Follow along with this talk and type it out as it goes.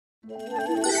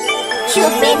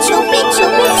Chupi, chupi,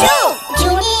 chupi, chu!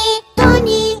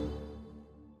 JunyTony!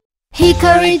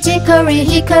 Hickory Dickory,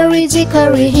 Hickory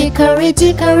Dickory, Hickory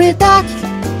Dickory Dock.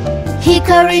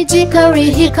 Hickory Dickory,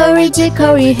 Hickory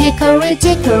Dickory, Hickory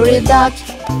Dickory Dock.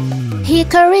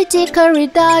 Hickory Dickory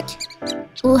Dock.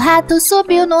 O rato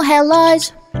subiu no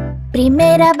relógio.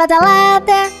 Primeira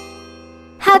badalada,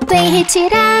 rato em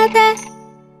retirada.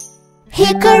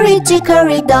 Hickory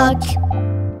Dickory Dock.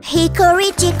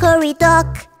 Hickory Dickory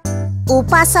Dock. O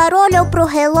pássaro olhou pro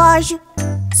relógio.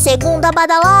 Segunda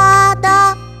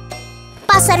badalada,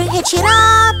 pássaro em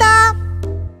retirada.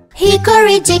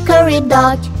 Hickory Dickory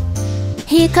Dock.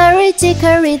 Hickory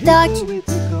Dickory Dock.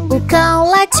 O cão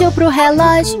latiu pro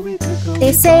relógio.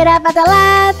 Terceira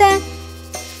badalada,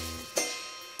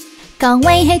 cão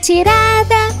em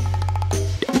retirada.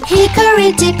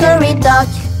 Hickory Dickory Dock.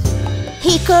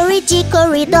 Hickory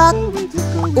Dickory Dock.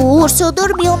 O urso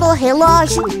dormiu no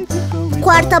relógio.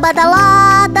 Quarta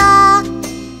badalada,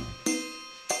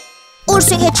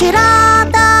 urso em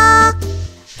retirada.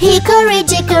 Hickory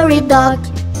Dickory Dock.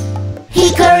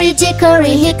 Hickory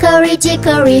Dickory, Hickory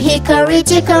Dickory, Hickory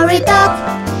Dickory Dock.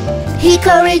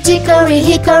 Hickory Dickory,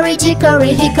 Hickory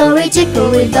Dickory, Hickory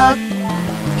Dickory Dock.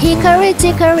 Hickory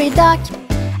Dickory Dock.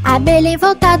 Abelha em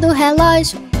volta do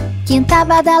relógio. Quinta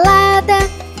badalada,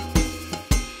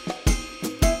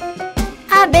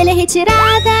 abelha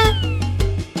retirada.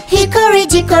 Hickory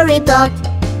Dickory Dock.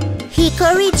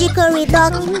 Hickory Dickory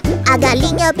Dock. A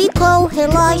galinha bicou o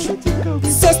relógio.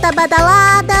 Sexta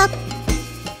badalada,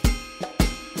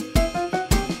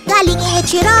 galinha em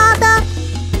retirada.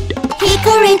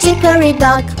 Hickory Dickory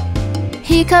Dock.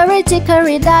 Hickory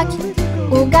Dickory Dock.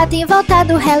 O gato em volta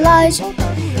do relógio.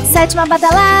 Sétima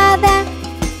badalada,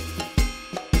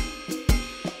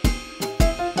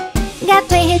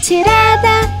 gato em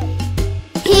retirada.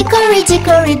 Hickory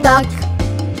Dickory Dock.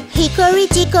 Hickory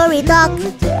Dickory Dock.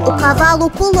 O cavalo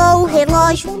pulou o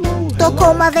relógio.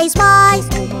 Tocou uma vez mais.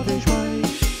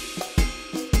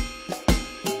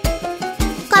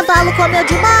 O cavalo comeu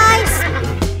demais.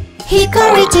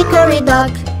 Hickory Dickory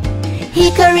Dock.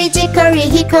 Hickory Dickory,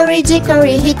 Hickory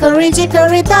Dickory, Hickory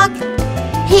Dickory Dock.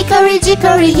 Hickory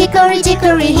Dickory, Hickory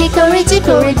Dickory, Hickory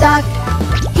Dickory Dock.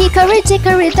 Hickory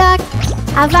Dickory Dock.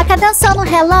 A vaca dançou no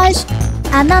relógio.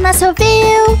 A nana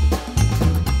subiu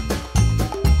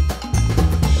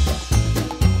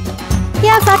e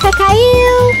a vaca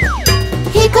caiu.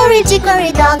 Hickory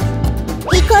Dickory Dock.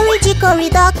 Hickory Dickory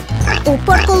Dock. O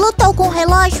porco lutou com o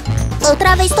relógio.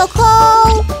 Outra vez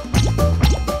tocou.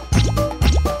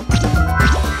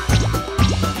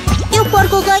 E o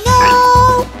porco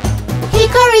ganhou.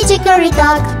 Hickory Dickory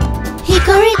Dock.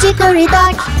 Hickory Dickory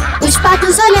Dock. Os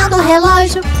patos olhando o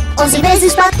relógio. 11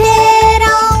 vezes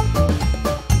bateram.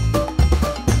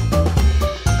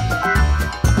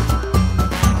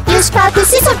 E os patos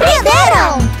se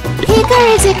surpreenderam.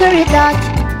 Hickory Dickory Dock.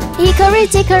 Hickory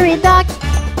Dickory Dock.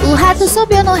 O rato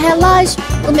subiu no relógio.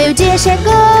 O meio-dia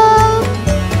chegou.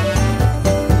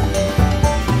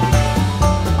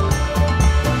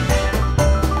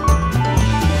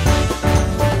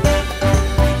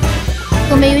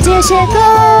 O meio-dia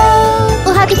chegou.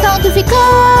 O rato tonto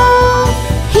ficou.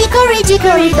 Hickory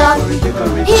Dickory Dock.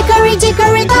 Hickory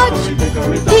Dickory Dock.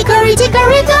 Hickory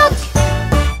Dickory Dock.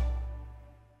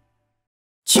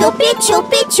 Chupi,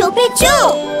 chupi, chupi, chu!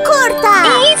 Curta!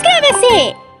 E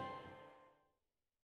inscreva-se!